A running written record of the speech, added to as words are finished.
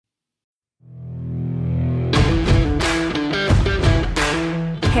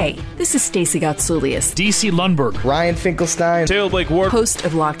Hey, this is Stacey Gotsoulias, DC Lundberg, Ryan Finkelstein, Taylor Blake Ward, host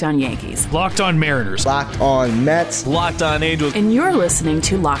of Locked On Yankees, Locked On Mariners, Locked On Mets, Locked On Angels, and you're listening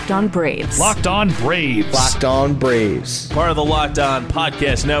to Locked On Braves. Locked On Braves, Locked On Braves, part of the Locked On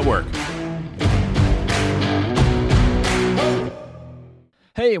Podcast Network.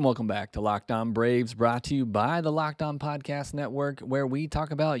 Hey, and welcome back to Locked On Braves, brought to you by the Locked On Podcast Network, where we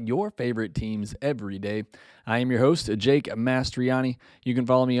talk about your favorite teams every day. I am your host, Jake Mastriani. You can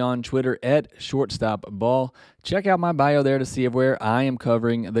follow me on Twitter at ShortstopBall. Check out my bio there to see where I am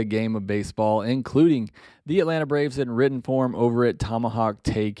covering the game of baseball, including the Atlanta Braves in written form over at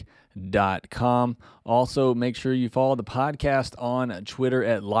TomahawkTake.com. Also, make sure you follow the podcast on Twitter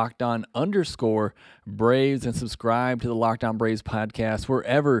at LockedOn_Braves and subscribe to the Locked On Braves podcast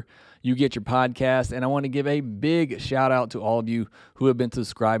wherever you get your podcast. And I want to give a big shout out to all of you who have been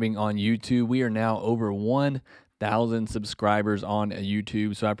subscribing on YouTube. We are now over 1,000 subscribers on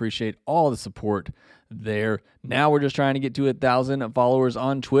YouTube, so I appreciate all the support there. Now we're just trying to get to 1,000 followers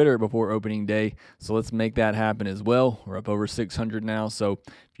on Twitter before opening day, so let's make that happen as well. We're up over 600 now, so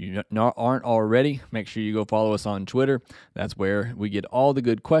if you aren't already, make sure you go follow us on Twitter. That's where we get all the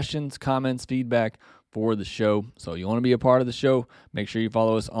good questions, comments, feedback for the show. So you want to be a part of the show, make sure you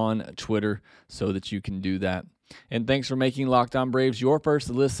follow us on Twitter so that you can do that. And thanks for making Locked On Braves your first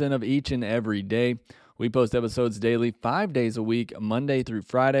listen of each and every day. We post episodes daily, 5 days a week, Monday through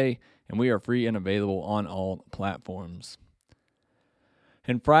Friday, and we are free and available on all platforms.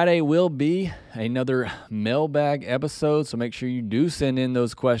 And Friday will be another mailbag episode, so make sure you do send in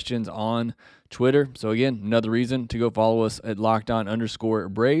those questions on Twitter. So again, another reason to go follow us at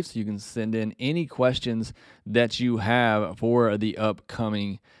LockedOn_Braves. You can send in any questions that you have for the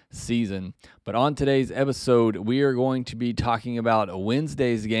upcoming season. But on today's episode, we are going to be talking about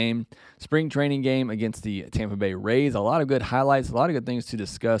Wednesday's game, spring training game against the Tampa Bay Rays. A lot of good highlights, a lot of good things to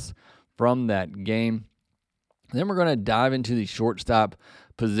discuss from that game. Then we're going to dive into the shortstop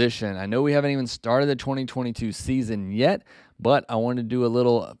position. I know we haven't even started the 2022 season yet, but I want to do a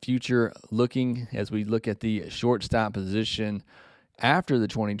little future looking as we look at the shortstop position after the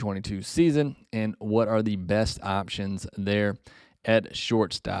 2022 season and what are the best options there at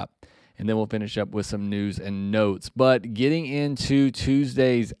shortstop. And then we'll finish up with some news and notes. But getting into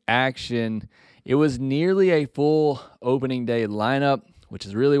Tuesday's action, it was nearly a full opening day lineup, which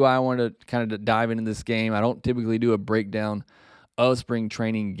is really why I wanted to kind of dive into this game. I don't typically do a breakdown of spring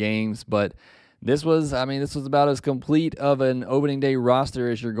training games, but this was about as complete of an opening day roster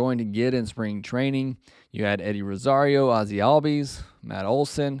as you're going to get in spring training. You had Eddie Rosario, Ozzie Albies, Matt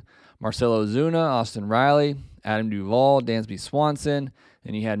Olson, Marcell Ozuna, Austin Riley, Adam Duvall, Dansby Swanson.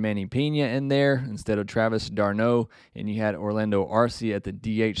 Then you had Manny Pena in there instead of Travis d'Arnaud, and you had Orlando Arce at the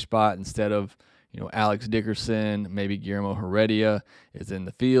DH spot instead of Alex Dickerson. Maybe Guillermo Heredia is in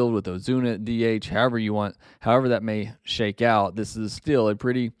the field with Ozuna at DH. However that may shake out, this is still a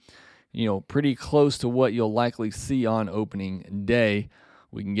pretty close to what you'll likely see on opening day.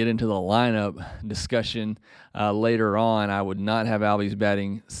 We can get into the lineup discussion later on. I would not have Albies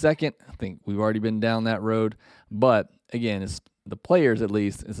batting second. I think we've already been down that road. But again, it's the players at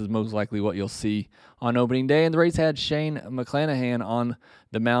least. This is most likely what you'll see on opening day. And the Rays had Shane McClanahan on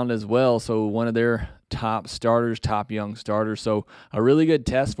the mound as well. So one of their top young starters. So a really good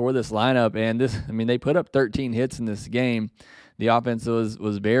test for this lineup. And they put up 13 hits in this game. The offense was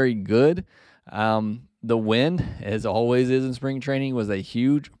very good. The wind, as always is in spring training, was a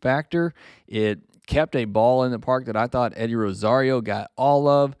huge factor. It kept a ball in the park that I thought Eddie Rosario got all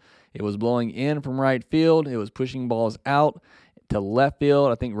of. It was blowing in from right field. It was pushing balls out to left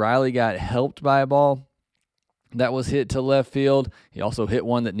field. I think Riley got helped by a ball that was hit to left field. He also hit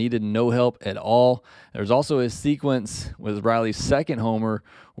one that needed no help at all. There's also a sequence with Riley's second homer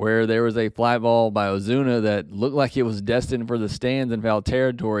where there was a fly ball by Ozuna that looked like it was destined for the stands in foul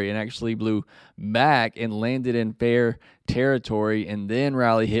territory and actually blew back and landed in fair territory. And then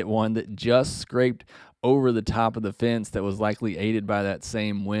Riley hit one that just scraped over the top of the fence that was likely aided by that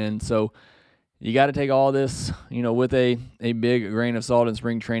same wind. So you got to take all this, with a big grain of salt in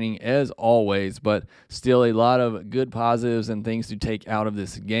spring training as always, but still a lot of good positives and things to take out of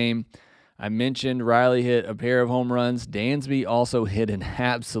this game. I mentioned Riley hit a pair of home runs. Dansby also hit an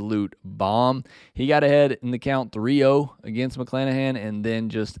absolute bomb. He got ahead in the count 3-0 against McClanahan and then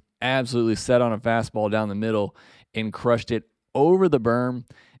just absolutely set on a fastball down the middle and crushed it over the berm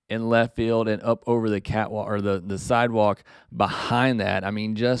in left field and up over the catwalk or the sidewalk behind that.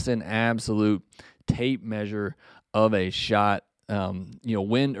 Just an absolute tape measure of a shot.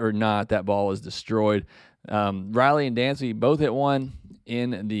 Wind or not, that ball was destroyed. Riley and Dansby both hit one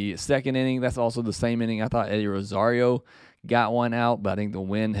in the second inning. That's also the same inning I thought Eddie Rosario got one out, but I think the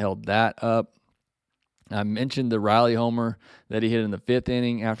wind held that up. I mentioned the Riley homer that he hit in the 5th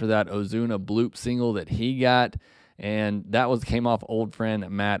inning after that Ozuna bloop single that he got, and that came off old friend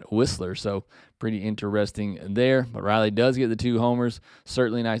Matt Whistler, so pretty interesting there. But Riley does get the 2 homers.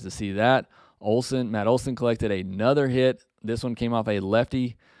 Certainly nice to see that. Matt Olson collected another hit. This one came off a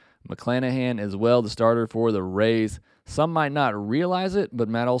lefty. McClanahan as well, the starter for the Rays. Some might not realize it, but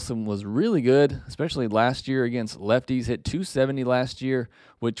Matt Olson was really good, especially last year against lefties. Hit .270 last year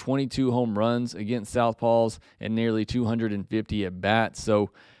with 22 home runs against southpaws and nearly 250 at bats. So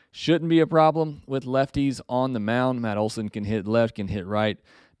shouldn't be a problem with lefties on the mound. Matt Olson can hit left, can hit right.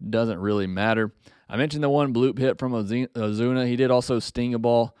 Doesn't really matter. I mentioned the one bloop hit from Ozuna. He did also sting a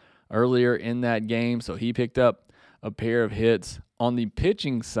ball earlier in that game, so he picked up a pair of hits. On the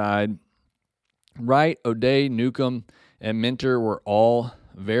pitching side, Wright, O'Day, Newcomb, and Minter were all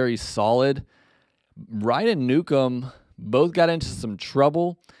very solid. Wright and Newcomb both got into some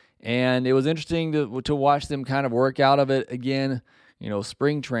trouble, and it was interesting to watch them kind of work out of it again.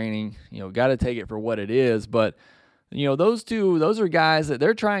 Spring training, got to take it for what it is. But, those are guys that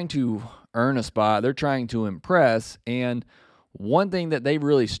they're trying to earn a spot. They're trying to impress. And one thing that they've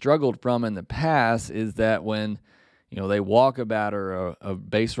really struggled from in the past is that when they walk a batter, or a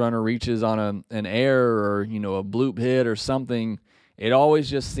base runner reaches on an error, or, a bloop hit or something, it always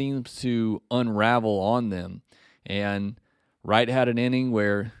just seems to unravel on them. And Wright had an inning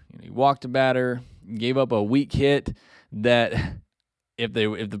where he walked a batter, gave up a weak hit that if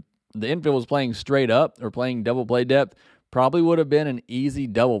the infield was playing straight up or playing double play depth, probably would have been an easy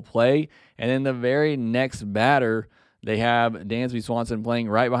double play. And then the very next batter, they have Dansby Swanson playing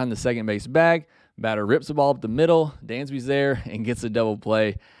right behind the second base bag. Batter rips the ball up the middle. Dansby's there and gets a double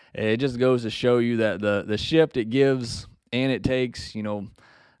play. It just goes to show you that the shift it gives and it takes,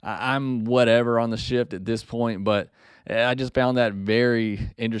 I'm whatever on the shift at this point, but I just found that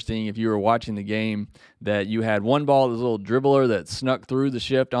very interesting. If you were watching the game, that you had one ball, this little dribbler that snuck through the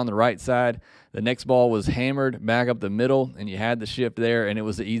shift on the right side. The next ball was hammered back up the middle, and you had the shift there, and it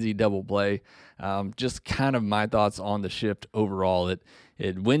was an easy double play. Just kind of my thoughts on the shift overall.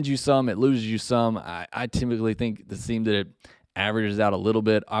 It wins you some, it loses you some. I typically think it seems that it averages out a little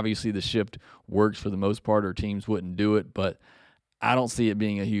bit. Obviously, the shift works for the most part, or teams wouldn't do it, but I don't see it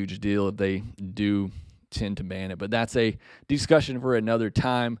being a huge deal if they do tend to ban it. But that's a discussion for another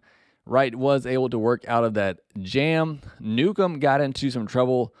time. Wright was able to work out of that jam. Newcomb got into some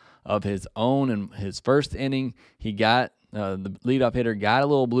trouble of his own in his first inning. He got the leadoff hitter got a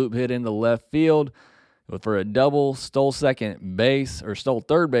little bloop hit into left field for a double, stole third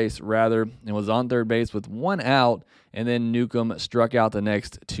base rather, and was on third base with one out. And then Newcomb struck out the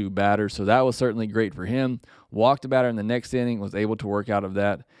next 2 batters, so that was certainly great for him. Walked a batter in the next inning, was able to work out of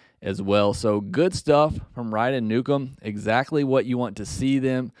that as well. So good stuff from Wright and Newcomb. Exactly what you want to see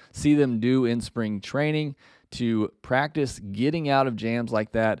them do in spring training, to practice getting out of jams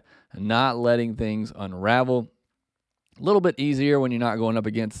like that, not letting things unravel. A little bit easier when you're not going up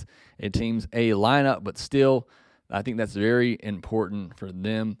against a team's A lineup, but still, I think that's very important for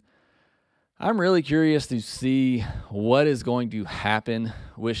them. I'm really curious to see what is going to happen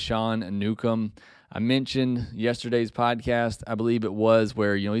with Sean Newcomb. I mentioned yesterday's podcast, I believe it was,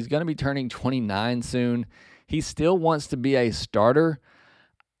 where he's going to be turning 29 soon. He still wants to be a starter.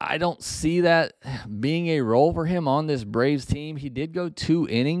 I don't see that being a role for him on this Braves team. He did go 2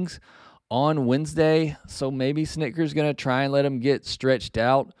 innings on Wednesday, so maybe Snitker's going to try and let him get stretched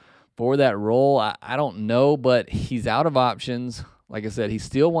out for that role. I don't know, but he's out of options. Like I said, he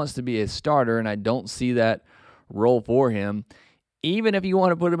still wants to be a starter, and I don't see that role for him. Even if you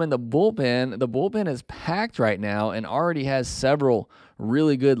want to put him in the bullpen is packed right now and already has several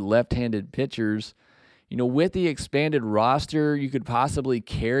really good left-handed pitchers. With the expanded roster, you could possibly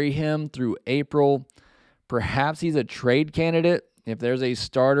carry him through April. Perhaps he's a trade candidate. If there's a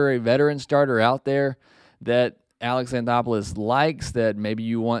veteran starter out there that Alex Anthopoulos likes, that maybe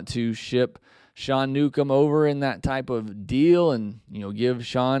you want to ship Sean Newcomb over in that type of deal and, give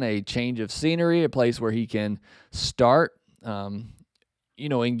Sean a change of scenery, a place where he can start,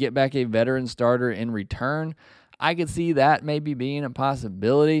 and get back a veteran starter in return. I could see that maybe being a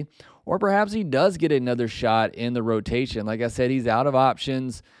possibility. Or perhaps he does get another shot in the rotation. Like I said, he's out of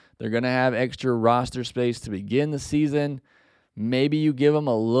options. They're going to have extra roster space to begin the season. Maybe you give him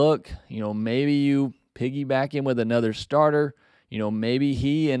a look. Maybe you piggyback him with another starter. Maybe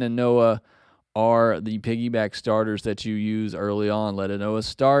he and Anoa are the piggyback starters that you use early on. Let Anoa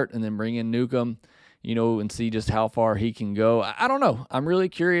start and then bring in Newcomb, and see just how far he can go. I don't know. I'm really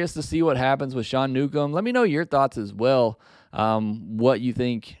curious to see what happens with Sean Newcomb. Let me know your thoughts as well. what you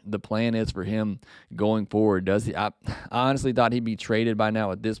think the plan is for him going forward. I honestly thought he'd be traded by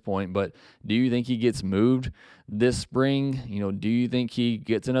now at this point, but do you think he gets moved this spring? Do you think he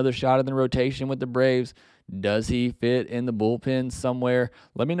gets another shot in the rotation with the Braves? Does he fit in the bullpen somewhere?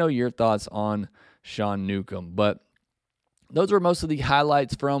 Let me know your thoughts on Sean Newcomb. But those were most of the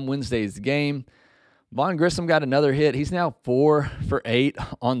highlights from Wednesday's game. Vaughn Grissom got another hit. He's now 4 for 8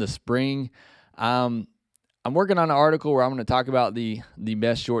 on the spring. I'm working on an article where I'm going to talk about the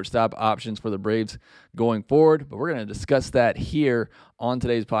best shortstop options for the Braves going forward, but we're going to discuss that here on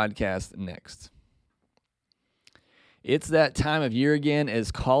today's podcast next. It's that time of year again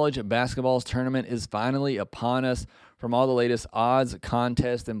as college basketball's tournament is finally upon us. From all the latest odds,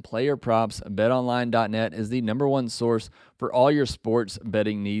 contests, and player props, BetOnline.net is the #1 source for all your sports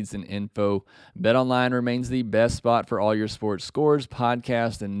betting needs and info. BetOnline remains the best spot for all your sports scores,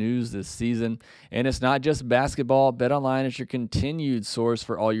 podcasts, and news this season. And it's not just basketball. BetOnline is your continued source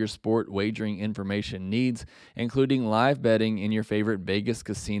for all your sport wagering information needs, including live betting in your favorite Vegas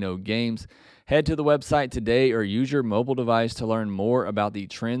casino games. Head to the website today or use your mobile device to learn more about the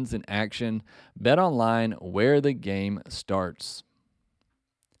trends in action. BetOnline, where the game starts.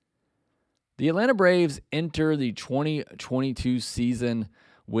 The Atlanta Braves enter the 2022 season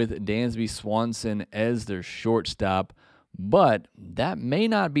with Dansby Swanson as their shortstop, but that may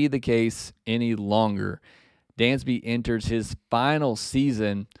not be the case any longer. Dansby enters his final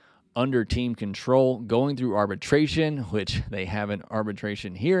season under team control, going through arbitration, which they have an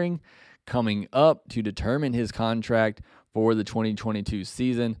arbitration hearing coming up to determine his contract for the 2022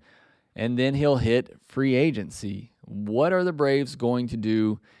 season, and then he'll hit free agency. What are the Braves going to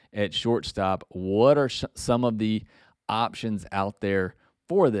do at shortstop? What are some of the options out there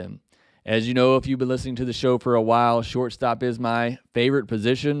for them? As you know, if you've been listening to the show for a while, shortstop is my favorite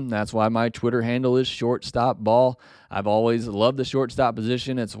position. That's why my Twitter handle is shortstopball. I've always loved the shortstop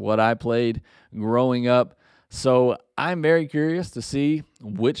position. It's what I played growing up. So I'm very curious to see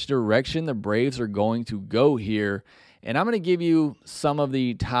which direction the Braves are going to go here. And I'm going to give you some of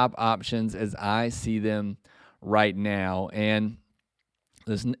the top options as I see them right now. And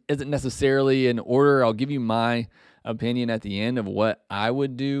this isn't necessarily in order. I'll give you my opinion at the end of what I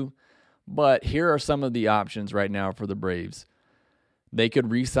would do. But here are some of the options right now for the Braves. They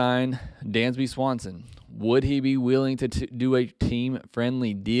could re-sign Dansby Swanson. Would he be willing to do a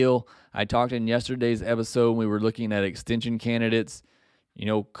team-friendly deal? I talked in yesterday's episode when we were looking at extension candidates.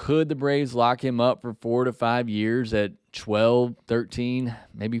 Could the Braves lock him up for 4 to 5 years at 12, 13,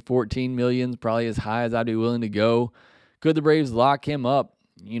 maybe 14 million, probably as high as I'd be willing to go? Could the Braves lock him up,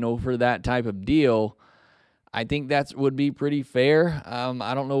 for that type of deal? I think that would be pretty fair.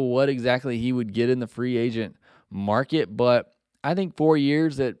 I don't know what exactly he would get in the free agent market, but I think 4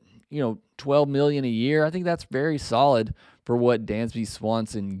 years at, $12 million a year, I think that's very solid for what Dansby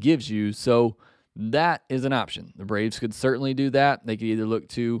Swanson gives you. So that is an option. The Braves could certainly do that. They could either look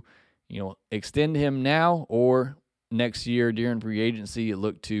to, extend him now, or next year during free agency,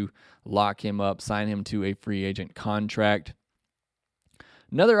 look to lock him up, sign him to a free agent contract.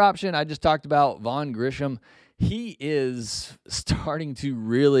 Another option I just talked about, Vaughn Grissom. He is starting to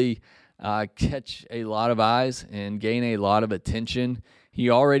really catch a lot of eyes and gain a lot of attention. He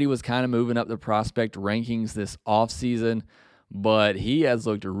already was kind of moving up the prospect rankings this offseason, but he has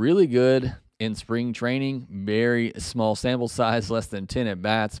looked really good in spring training. Very small sample size, less than 10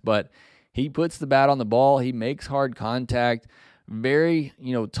 at-bats, but he puts the bat on the ball. He makes hard contact. Very,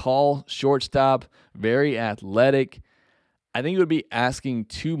 tall shortstop, very athletic. I think it would be asking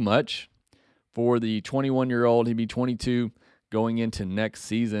too much for the 21-year-old. He'd be 22 going into next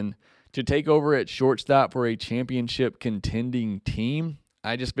season to take over at shortstop for a championship contending team.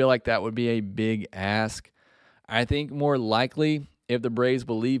 I just feel like that would be a big ask. I think more likely, if the Braves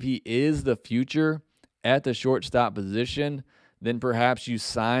believe he is the future at the shortstop position, then perhaps you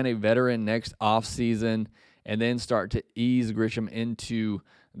sign a veteran next offseason and then start to ease Grissom into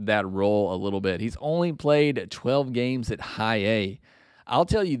that role a little bit. He's only played 12 games at high A. I'll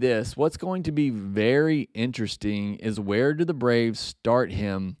tell you this, what's going to be very interesting is where do the Braves start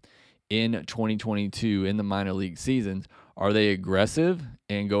him in 2022 in the minor league seasons? Are they aggressive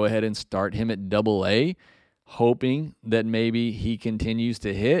and go ahead and start him at Double-A, hoping that maybe he continues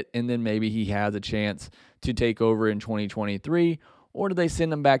to hit and then maybe he has a chance to take over in 2023? Or do they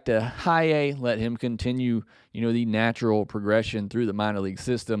send him back to high A, let him continue, the natural progression through the minor league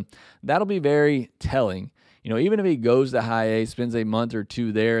system? That'll be very telling. Even if he goes to high A, spends a month or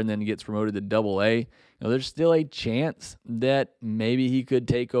two there, and then gets promoted to Double-A, there's still a chance that maybe he could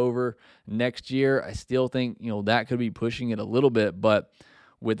take over next year. I still think, that could be pushing it a little bit, but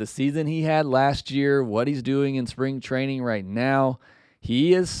with the season he had last year, what he's doing in spring training right now,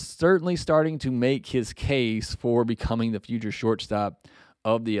 he is certainly starting to make his case for becoming the future shortstop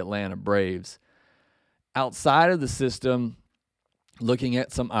of the Atlanta Braves. Outside of the system, looking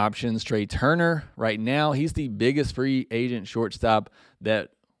at some options, Trey Turner, right now, he's the biggest free agent shortstop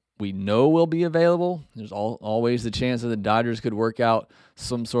that we know will be available. There's always the chance that the Dodgers could work out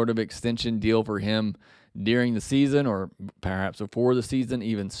some sort of extension deal for him during the season or perhaps before the season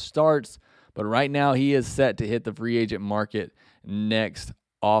even starts. But right now, he is set to hit the free agent market next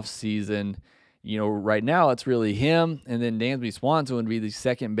offseason. Right now, it's really him, and then Dansby Swanson would be the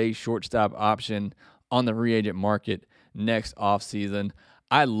second base shortstop option on the free agent market next offseason.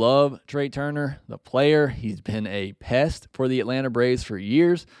 I love Trey Turner, the player. He's been a pest for the Atlanta Braves for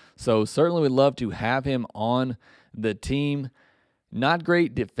years, so certainly would love to have him on the team. Not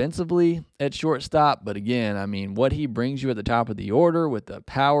great defensively at shortstop, but again, what he brings you at the top of the order with the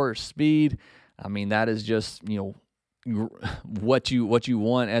power, speed, that is just, what you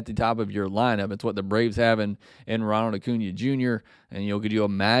want at the top of your lineup. It's what the Braves have in Ronald Acuna Jr. And could you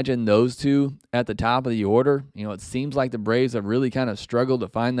imagine those two at the top of the order? It seems like the Braves have really kind of struggled to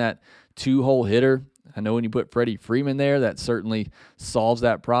find that two-hole hitter. I know when you put Freddie Freeman there, that certainly solves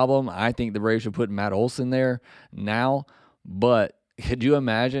that problem. I think the Braves should put Matt Olson there now, but could you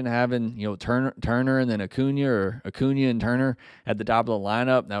imagine having Turner and then Acuna, or Acuna and Turner at the top of the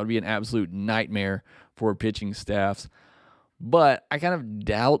lineup? That would be an absolute nightmare for pitching staffs. But I kind of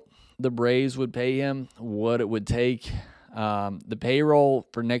doubt the Braves would pay him what it would take. The payroll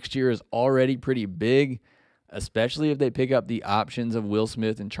for next year is already pretty big, especially if they pick up the options of Will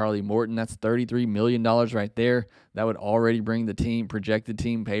Smith and Charlie Morton. That's $33 million right there. That would already bring the projected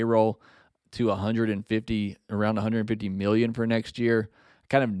team payroll to around $150 million for next year. I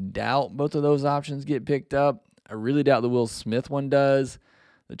kind of doubt both of those options get picked up. I really doubt the Will Smith one does.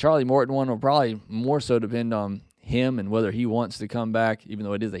 The Charlie Morton one will probably more so depend on him and whether he wants to come back, even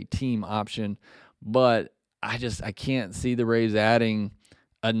though it is a team option. But I can't see the Braves adding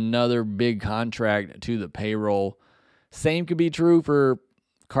another big contract to the payroll. Same could be true for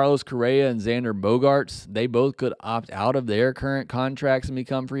Carlos Correa and Xander Bogaerts. They both could opt out of their current contracts and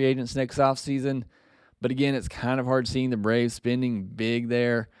become free agents next offseason. But again, it's kind of hard seeing the Braves spending big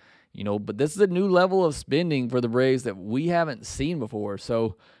there. But this is a new level of spending for the Braves that we haven't seen before.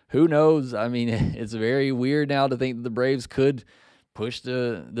 So who knows? It's very weird now to think that the Braves could push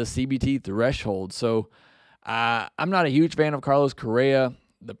the CBT threshold. So I'm not a huge fan of Carlos Correa,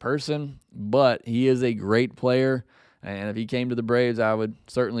 the person, but he is a great player. And if he came to the Braves, I would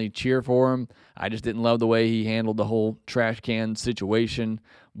certainly cheer for him. I just didn't love the way he handled the whole trash can situation.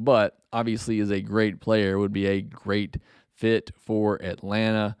 But obviously is a great player, would be a great fit for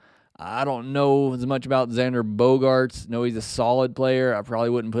Atlanta. I don't know as much about Xander Bogaerts. No, he's a solid player. I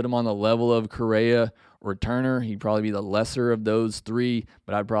probably wouldn't put him on the level of Correa or Turner. He'd probably be the lesser of those three,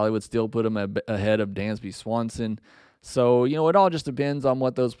 but I probably would still put him ahead of Dansby Swanson. So, it all just depends on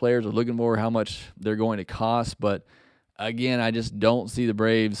what those players are looking for, how much they're going to cost. But again, I just don't see the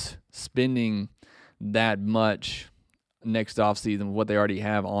Braves spending that much next offseason with what they already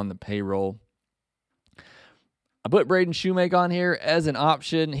have on the payroll. I put Braden Shoemaker on here as an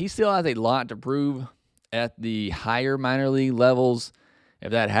option. He still has a lot to prove at the higher minor league levels.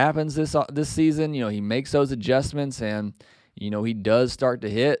 If that happens this season, he makes those adjustments and, he does start to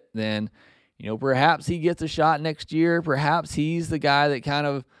hit, then, perhaps he gets a shot next year. Perhaps he's the guy that kind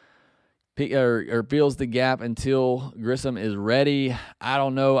of fills the gap until Grissom is ready. I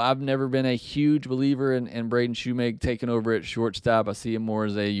don't know. I've never been a huge believer in Braden Shoemaker taking over at shortstop. I see him more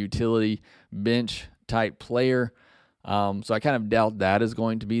as a utility bench type player. So I kind of doubt that is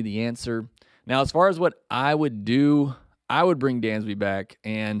going to be the answer. Now, as far as what I would do, I would bring Dansby back,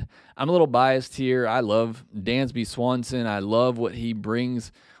 and I'm a little biased here. I love Dansby Swanson. I love what he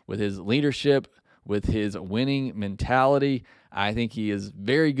brings with his leadership, with his winning mentality. I think he is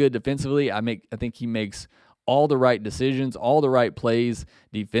very good defensively. I think he makes all the right decisions, all the right plays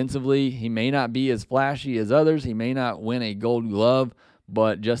defensively. He may not be as flashy as others. He may not win a Gold Glove,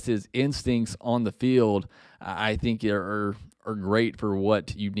 but just his instincts on the field, I think are great for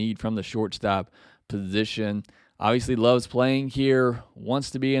what you need from the shortstop position. Obviously loves playing here, wants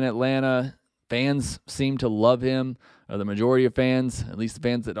to be in Atlanta. Fans seem to love him. The majority of fans, at least the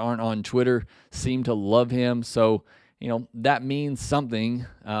fans that aren't on Twitter, seem to love him. So, that means something.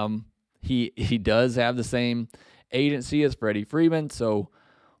 He does have the same agency as Freddie Freeman, so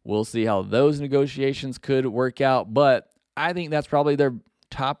we'll see how those negotiations could work out. But I think that's probably their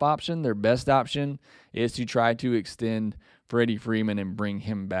top option, their best option, is to try to extend Freddie Freeman and bring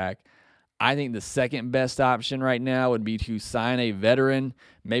him back. I think the second best option right now would be to sign a veteran,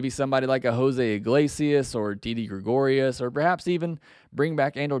 maybe somebody like a Jose Iglesias or Didi Gregorius, or perhaps even bring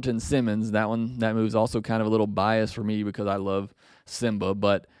back Andrelton Simmons. That move's also kind of a little biased for me because I love Simba,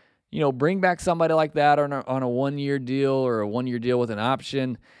 but bring back somebody like that on a 1-year deal or a 1-year deal with an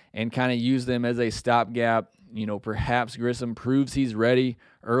option and kind of use them as a stopgap. Perhaps Grissom proves he's ready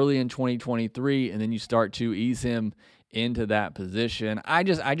early in 2023, and then you start to ease him into that position. I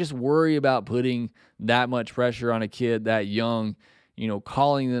just worry about putting that much pressure on a kid that young,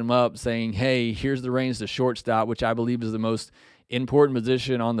 calling them up saying, hey, here's the reins to shortstop, which I believe is the most important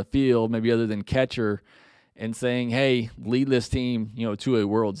position on the field, maybe other than catcher, and saying, hey, lead this team, to a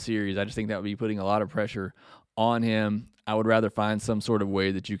World Series. I just think that would be putting a lot of pressure on him. I would rather find some sort of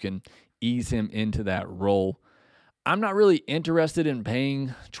way that you can ease him into that role. I'm not really interested in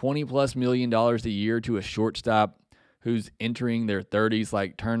paying $20+ million a year to a shortstop who's entering their 30s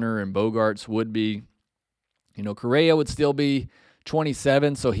like Turner and Bogarts would be. Correa would still be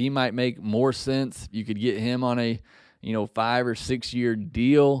 27, so he might make more sense. You could get him on a, 5 or 6 year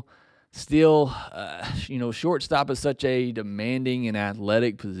deal. Still, shortstop is such a demanding and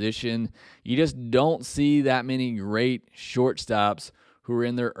athletic position. You just don't see that many great shortstops who are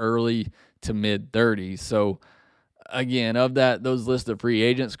in their early to mid 30s. So, again, of those list of free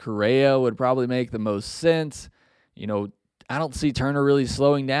agents, Correa would probably make the most sense. I don't see Turner really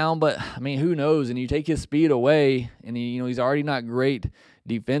slowing down, but who knows? And you take his speed away, and he's already not great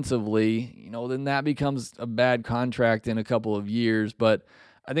defensively. Then that becomes a bad contract in a couple of years. But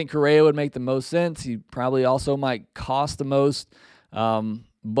I think Correa would make the most sense. He probably also might cost the most.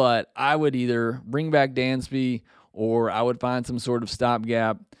 But I would either bring back Dansby or I would find some sort of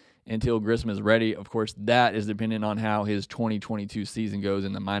stopgap until Grissom is ready. Of course, that is dependent on how his 2022 season goes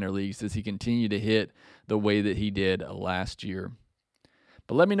in the minor leagues. Does he continue to hit the way that he did last year?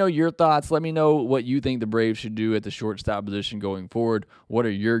 But let me know your thoughts. Let me know what you think the Braves should do at the shortstop position going forward. What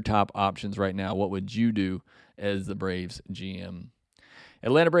are your top options right now? What would you do as the Braves GM?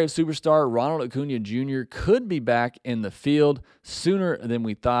 Atlanta Braves superstar Ronald Acuna Jr. could be back in the field sooner than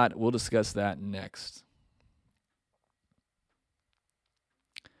we thought. We'll discuss that next.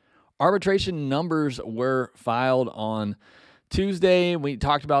 Arbitration numbers were filed on Tuesday. We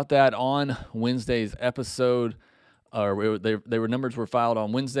talked about that on Wednesday's episode. Numbers were filed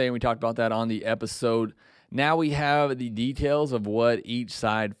on Wednesday, and we talked about that on the episode. Now we have the details of what each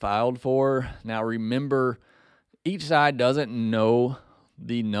side filed for. Now remember, each side doesn't know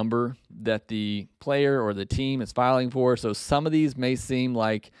the number that the player or the team is filing for. So some of these may seem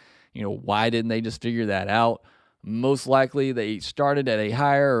like, why didn't they just figure that out? Most likely they started at a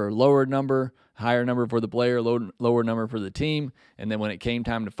higher or lower number for the player, lower number for the team. And then when it came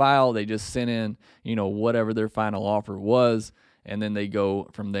time to file, they just sent in, whatever their final offer was, and then they go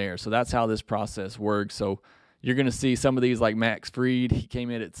from there. So that's how this process works. So you're going to see some of these like Max Fried. He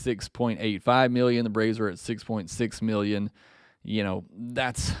came in at $6.85 million. The Braves were at $6.6 million.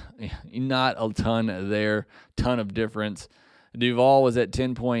 That's not a ton of difference. Duvall was at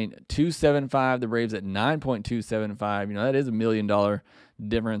 $10.275. The Braves at $9.275. That is $1 million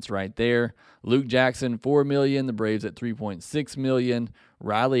difference right there. Luke Jackson, $4 million. The Braves at $3.6 million.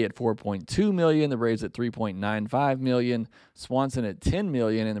 Riley at $4.2 million. The Braves at $3.95 million. Swanson at $10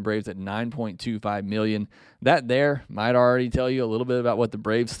 million, and the Braves at $9.25 million. That there might already tell you a little bit about what the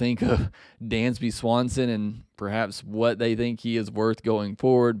Braves think of Dansby Swanson and perhaps what they think he is worth going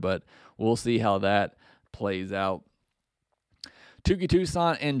forward, but we'll see how that plays out. Touki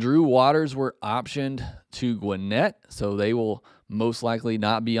Toussaint and Drew Waters were optioned to Gwinnett, so they will most likely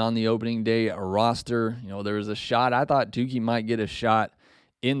not be on the opening day roster. There was a shot. I thought Touki might get a shot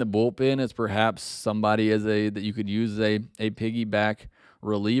in the bullpen as perhaps somebody that you could use as a piggyback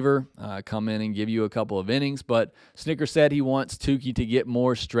reliever, come in and give you a couple of innings. But Snitker said he wants Touki to get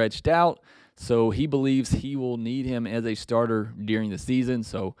more stretched out, so he believes he will need him as a starter during the season.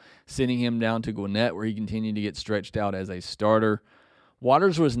 So sending him down to Gwinnett where he continued to get stretched out as a starter.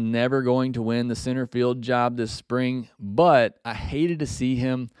 Waters was never going to win the center field job this spring, but I hated to see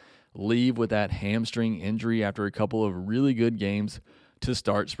him leave with that hamstring injury after a couple of really good games to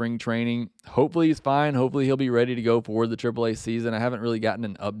start spring training. Hopefully he's fine. Hopefully he'll be ready to go for the AAA season. I haven't really gotten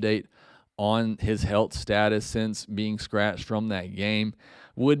an update on his health status since being scratched from that game.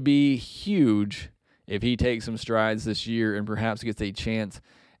 Would be huge if he takes some strides this year and perhaps gets a chance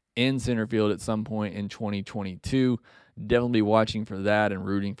in center field at some point in 2022. Definitely be watching for that and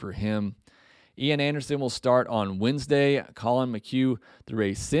rooting for him. Ian Anderson will start on Wednesday. Colin McHugh through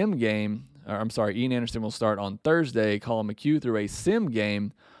a sim game. Ian Anderson will start on Thursday. Colin McHugh through a sim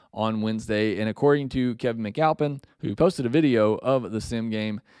game on Wednesday. And according to Kevin McAlpin, who posted a video of the sim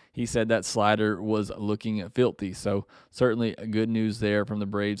game, he said that slider was looking filthy. So certainly good news there from the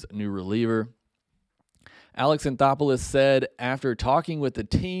Braves' new reliever. Alex Anthopoulos said after talking with the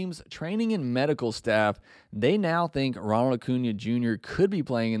team's training and medical staff, they now think Ronald Acuna Jr. could be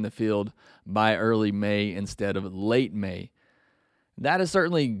playing in the field by early May instead of late May. That is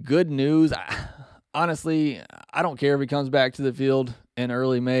certainly good news. Honestly, I don't care if he comes back to the field in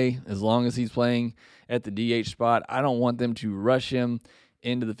early May as long as he's playing at the DH spot. I don't want them to rush him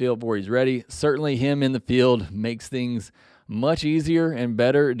into the field before he's ready. Certainly him in the field makes things much easier and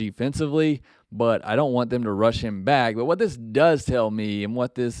better defensively, but I don't want them to rush him back. But what this does tell me and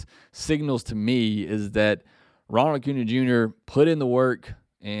what this signals to me is that Ronald Acuna Jr. put in the work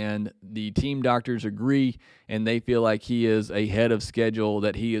and the team doctors agree and they feel like he is ahead of schedule,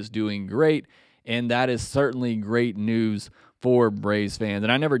 that he is doing great, and that is certainly great news for Braves fans.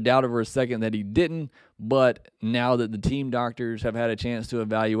 And I never doubted for a second that he didn't, but now that the team doctors have had a chance to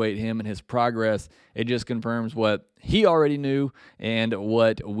evaluate him and his progress, it just confirms what he already knew and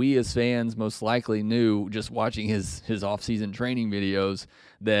what we as fans most likely knew just watching his off-season training videos,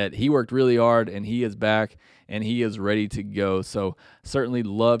 that he worked really hard and he is back and he is ready to go. So certainly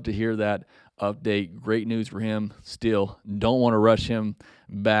love to hear that update. Great news for him. Still don't want to rush him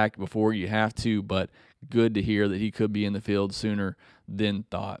back before you have to, but good to hear that he could be in the field sooner than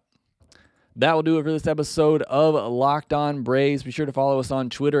thought. That will do it for this episode of Locked On Braves. Be sure to follow us on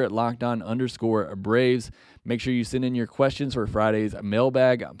Twitter at LockedOn_Braves. Make sure you send in your questions for Friday's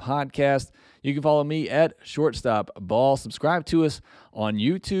Mailbag podcast. You can follow me at Shortstop Ball. Subscribe to us on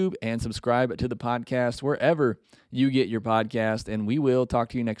YouTube and subscribe to the podcast wherever you get your podcast. And we will talk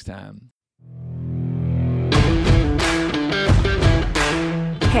to you next time.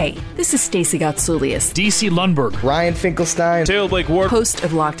 Hey, this is Stacey Gotsoulias, DC Lundberg. Ryan Finkelstein. Taylor Blake Ward. host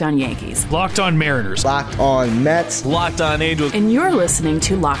of Locked On Yankees. Locked On Mariners. Locked On Mets. Locked On Angels. And you're listening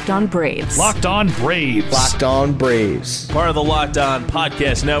to Locked On Braves. Locked On Braves. Locked On Braves. Part of the Locked On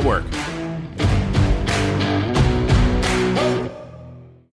Podcast Network.